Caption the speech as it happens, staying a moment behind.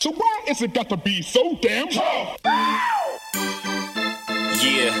So why is it got to be so damn tough?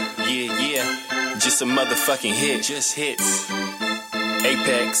 Yeah. Just a motherfucking hit. Just hits.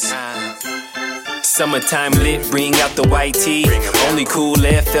 Apex. Summertime lit, bring out the white tee. Only cool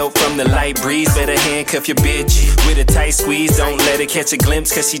air felt from the light breeze. Better handcuff your bitch with a tight squeeze. Don't let her catch a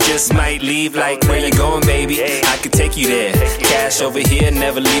glimpse, cause she just might leave. Like, where you going, baby? I could take you there. Cash over here,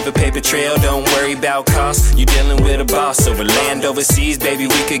 never leave a paper trail. Don't worry about costs, you dealing with a boss. Over land overseas, baby,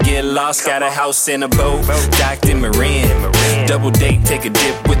 we could get lost. Got a house and a boat, docked in Marin. Double date, take a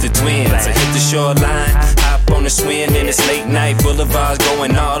dip with the twins. I hit the shoreline, hop on the swing. And it's late night, boulevards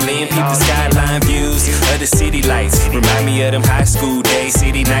going all in. Peep the skyline views of the city lights. Remind me of them high school days.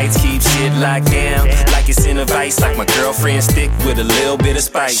 City nights keep shit locked down like it's in a vice. Like my girlfriend stick with a little bit of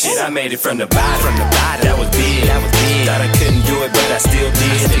spice. Shit, I made it from the bottom. That was big. Thought I couldn't do it, but I still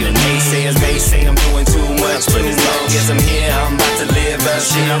did. And the naysayers may say I'm doing too much, but as long as I'm here, I'm about to live up.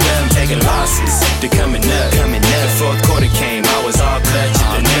 Shit, I'm taking losses. They're coming up. The fourth quarter came, I was all clutch.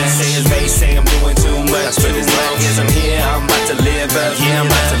 And the naysayers may say I'm doing too much, but as long as I'm here, I'm about to live up. Yeah, I'm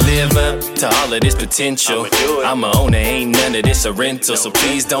about to live up to all of this potential. I'm a owner, ain't none of this a rental. So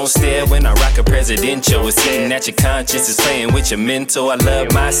please don't stare when I rock a presidential. It's hitting at your conscience, it's playing with your mental. I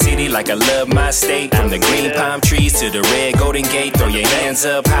love my city like I love my state. From the green palm trees to the red Golden Gate. Throw your hands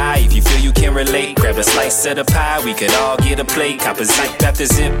up high if you feel you can relate. Grab a slice of the pie, we could all get a plate. Cop a zip after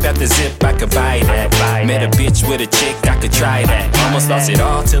zip after zip, I could buy that. Met a bitch with a chick, I could try that. Almost lost it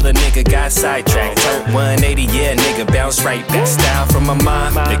all till a nigga got sidetracked. Turned 180, yeah, nigga bounced right back. Style from my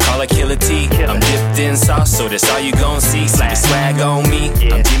mom, they call her Killer T. I'm dipped in sauce, so that's all you gon' see. See the swag on me,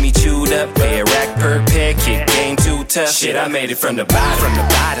 I'm Jimmy chewed up. Pay a rack per pair, kick game too tough. Shit, I made it from the bottom.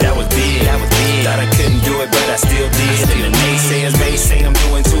 That was big. Thought I couldn't do it, but I still did. And the naysayers may say I'm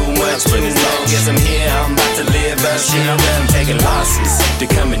doing too much, but as long as I'm here, I'm about to live up. Shit, I'm taking losses. They're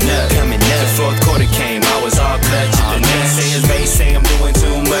coming up. The fourth quarter came, I was all clutch. The naysayers may say I'm doing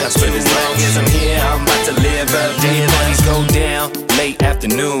too much, but as long as I'm here, I'm about to live up. Day parties go down late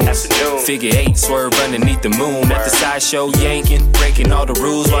afternoon. Figure eight, swerve underneath the moon. At the sideshow yanking, breaking all the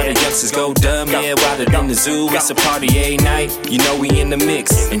rules while the youngsters go dumb. Yeah, wilder than the zoo. It's a party every night. You know we in the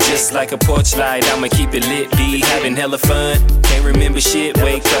mix, and just like a porch light, I'ma keep it lit. Be having hella fun. Can't remember shit.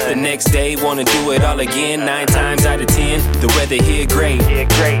 Wake up the next day, wanna do it all again. 9 times out of 10, the weather here great,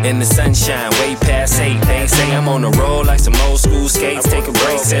 and the sunshine way past 8. They say I'm on a roll like some old school skates. Take a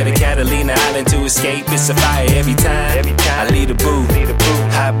break, set a Catalina Island to escape. It's a fire every time I leave the booth.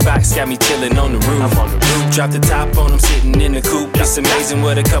 Hot box got me chillin' on the roof. Drop the top on them, sitting in the coupe. It's amazing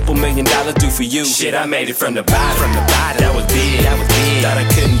what a couple $1 million do for you. Shit, I made it from the bottom. That was big. Thought I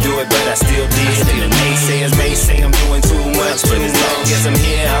couldn't do it, but I still did. And the naysayers may say I'm doing too much, but as long as I'm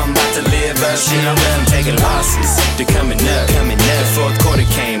here, I'm about to live up. Shit, I'm taking losses. They're coming up. The fourth quarter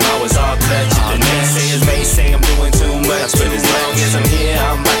came,